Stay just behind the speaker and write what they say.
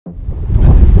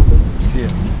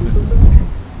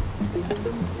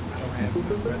have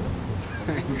no brother. I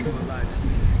ain't gonna lie to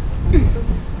you.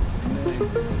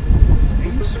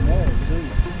 And you small too.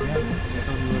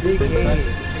 Big head.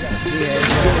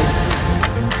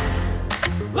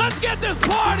 Let's get this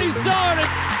party started!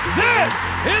 This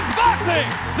is boxing!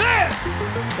 This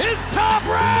is Top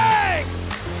Rank!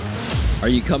 Are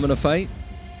you coming to fight?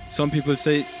 Some people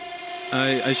say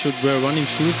I should wear running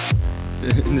shoes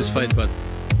in this fight, but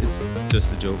it's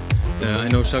just a joke. I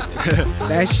know Shaq.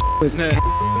 That was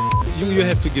you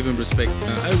have to give him respect.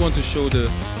 I want to show the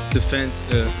fans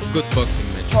a good boxing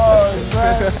match.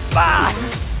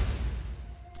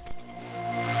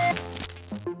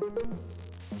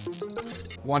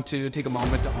 Want to take a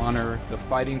moment to honor the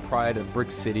fighting pride of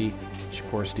Brick City,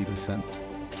 Shakur Stevenson.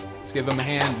 Let's give him a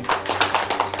hand.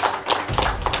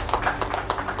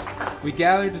 We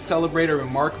gathered to celebrate a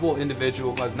remarkable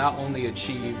individual who has not only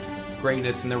achieved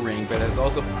greatness in the ring, but has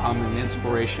also become an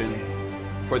inspiration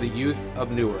for the youth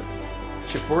of Newark.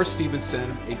 Shakur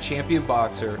Stevenson, a champion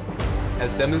boxer,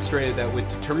 has demonstrated that with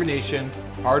determination,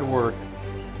 hard work,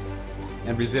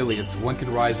 and resilience, one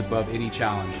can rise above any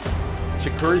challenge.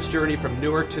 Shakur's journey from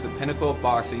Newark to the pinnacle of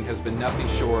boxing has been nothing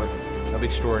short of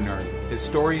extraordinary. His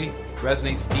story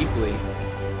resonates deeply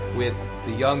with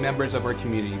the young members of our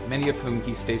community, many of whom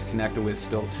he stays connected with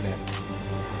still today.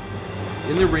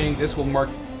 In the ring, this will mark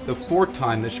the 4th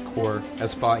time that Shakur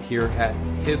has fought here at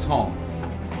his home,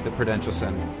 the Prudential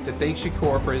Center. To thank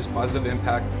Shakur for his positive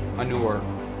impact on Newark,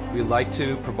 we'd like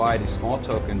to provide a small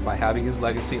token by having his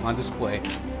legacy on display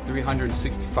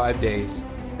 365 days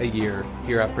a year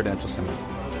here at Prudential Center.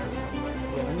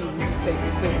 Let me take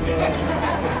a quick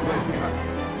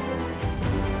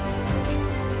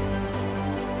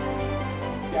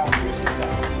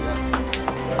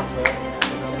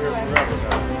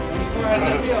I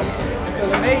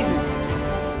feel amazing.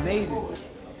 Amazing.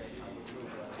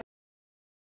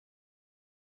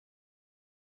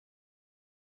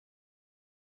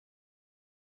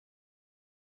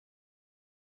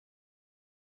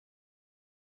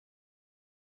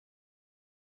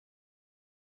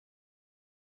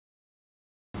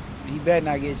 He better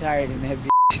not get tired in that bitch.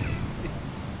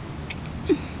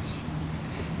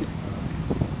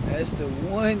 That's the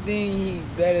one thing he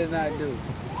better not do.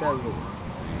 Tell me.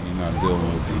 You're not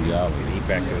dealing with the reality.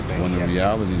 When the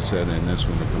reality set in, that's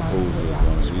when the composure is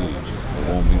going to leave.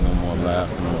 There won't be no more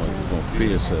laughter, no more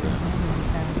fear set in.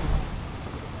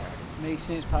 Makes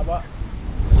sense, Papa.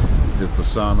 His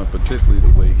persona, particularly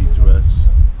the way he dressed,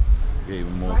 gave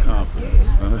him more confidence.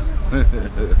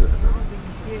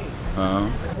 I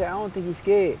said, I don't think he's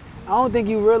scared. I don't think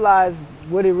you realize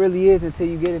what it really is until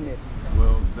you get in there.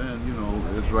 Well, then, you know,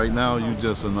 it's right now you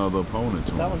just another opponent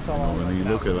to him, you know, when you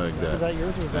look at it like that.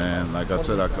 And like I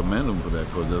said, I commend him for that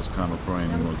because that's kind of frame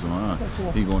he wants to mind.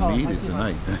 He gonna need it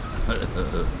tonight.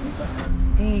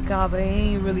 He ain't confident. He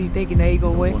ain't really thinking that he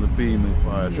gonna win. Want to feed me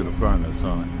prior to the furnace,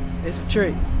 son. It's a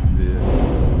trick. Yeah.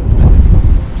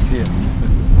 Yeah.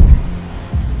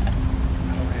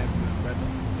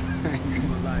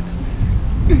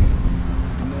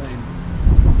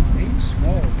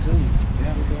 Small too.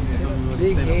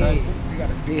 Big head. You got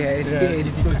a big ass head. You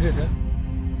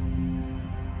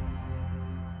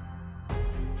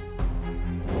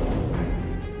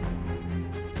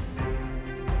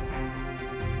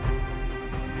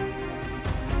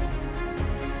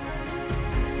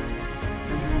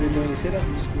been doing your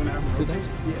sit-ups? Sit-ups?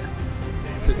 Yeah.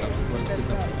 Sit-ups. What is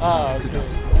sit-ups? Oh,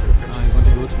 sit-ups. You want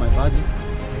to go to my body?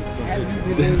 Have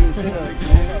you been doing your sit-ups,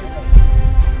 man?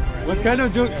 What kind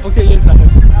of joke? Okay, yes, I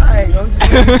have. Alright, I'm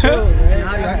just doing the show, man.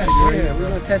 Yeah, we're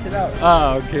gonna test it out.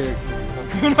 Ah, okay.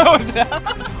 Who knows?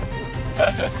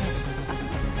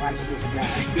 Watch this guy.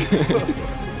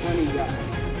 Funny guy.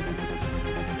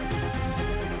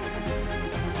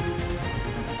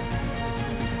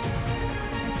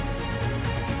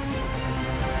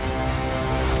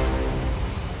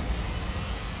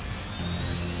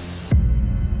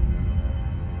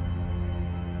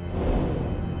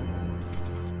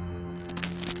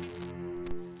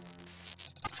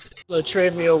 Little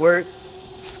treadmill work,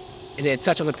 and then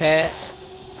touch on the pads,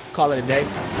 call it a day.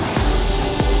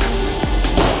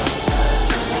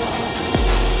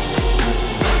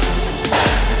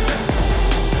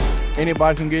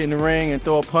 Anybody can get in the ring and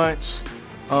throw a punch,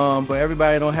 but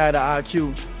everybody don't have the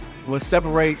IQ. What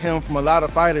separate him from a lot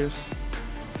of fighters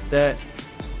that,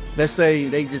 let's say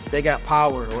they got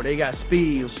power or they got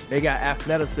speed, they got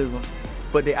athleticism,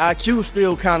 but the IQ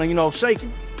still kind of, you know,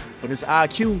 shaking. But his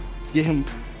IQ get him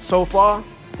so far,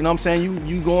 you know what I'm saying?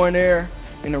 You go in there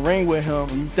in the ring with him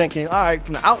and you thinking, all right,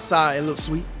 from the outside it looks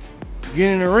sweet,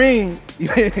 Get in the ring, you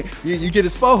get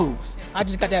exposed. I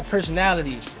just got that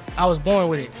personality. I was born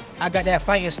with it. I got that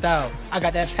fighting style. I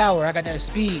got that power. I got that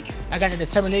speed. I got that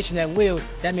determination, that will,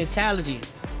 that mentality.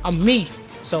 I'm me.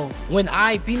 So when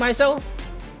I be myself,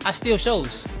 I still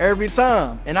shows. Every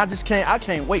time. And I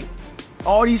can't wait.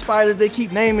 All these fighters, they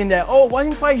keep naming that, oh, why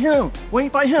didn't you fight him? Why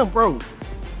didn't you fight him, bro?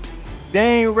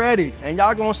 They ain't ready, and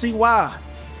y'all gonna see why.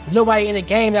 Nobody in the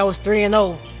game that was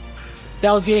 3-0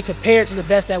 that was being compared to the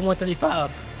best at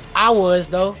 135. I was,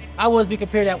 though. I was being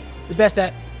compared to the best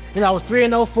at, I was 3-0,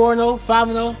 4-0,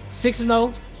 5-0,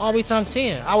 6-0, all the way time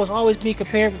 10. I was always being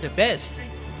compared with the best.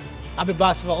 I've been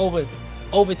boxing for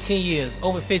over 10 years,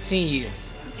 over 15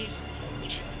 years.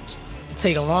 It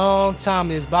take a long time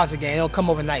in this boxing game. It don't come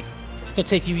overnight. It can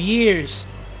take you years.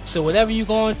 So whatever you're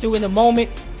going through in the moment,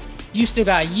 you still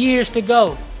got years to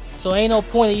go. So ain't no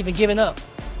point in even giving up.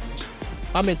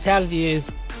 My mentality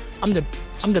is, I'm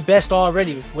the best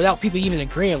already without people even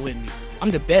agreeing with me.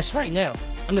 I'm the best right now.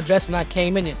 I'm the best when I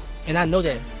came in it, and I know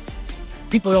that.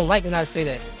 People don't like when I say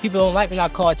that. People don't like when I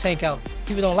call Tank out.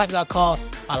 People don't like when I call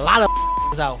a lot of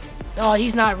out. Oh,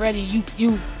 he's not ready. You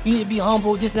need to be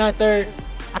humble, this, that, third.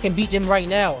 I can beat them right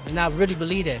now, and I really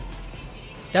believe that.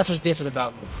 That's what's different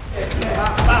about me.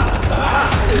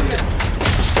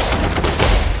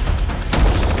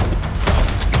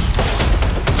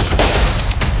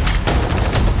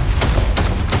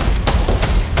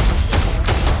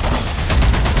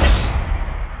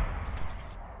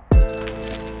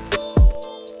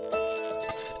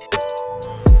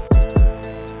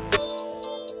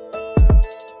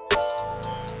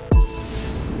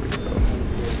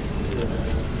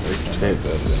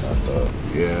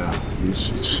 Yeah,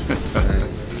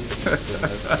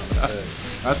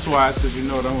 that's why I said, you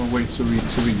know what, I'm gonna wait till we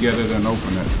get it and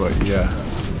open it. But yeah,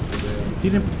 he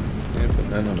didn't put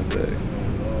none on the bag.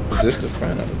 Just the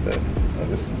front of the bag.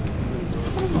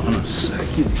 Hold on a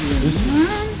second.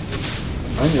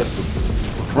 I guess the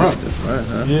front. The front,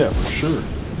 huh? Yeah, for sure.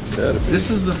 This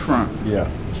is the front. Yeah.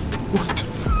 What the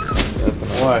fuck?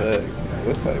 Why?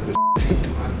 What type of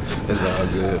It's all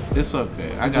good. It's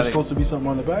okay. I Is there supposed to be something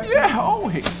on the back? Yeah,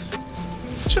 always.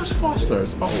 Just Foster.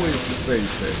 It's always the same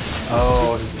thing.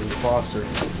 Oh, it's the Foster.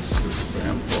 It's just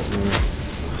sample.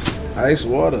 Ice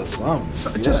water, something.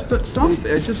 So, just something.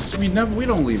 We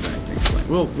don't leave anything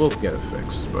clean. We'll get it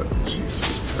fixed. But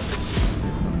Jesus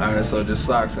Christ. All right, so just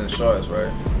socks and shorts,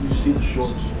 right? You just see the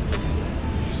shorts.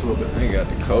 Just a little bit. I ain't got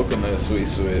the coconut sweet.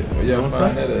 Where y'all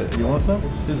find that at? You want some?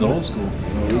 This is old school.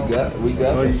 No, we got oh, some you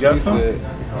got sweet some? sweet.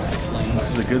 This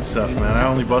is the good stuff, man. I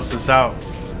only bust this out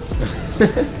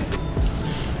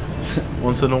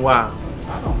once in a while.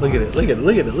 Look at it, look at it,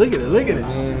 look at it, look at it, look at it.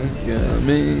 You know what I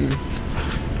mean?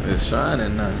 It's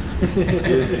shining now.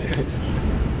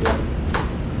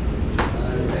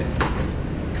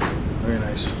 Very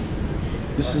nice.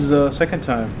 This is second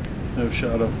time I've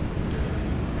shot him.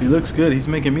 He looks good. He's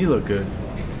making me look good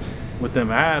with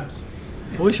them abs.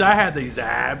 I wish I had these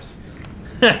abs.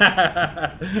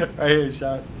 Right here,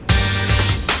 shot.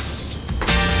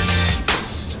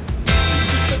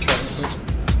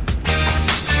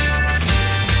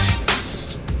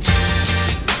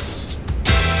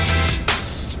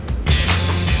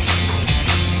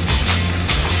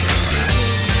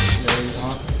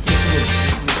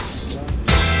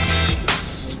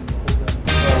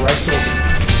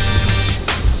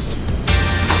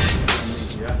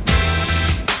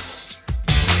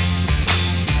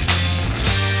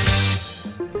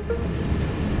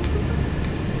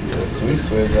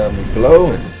 Sweet got me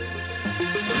glowing.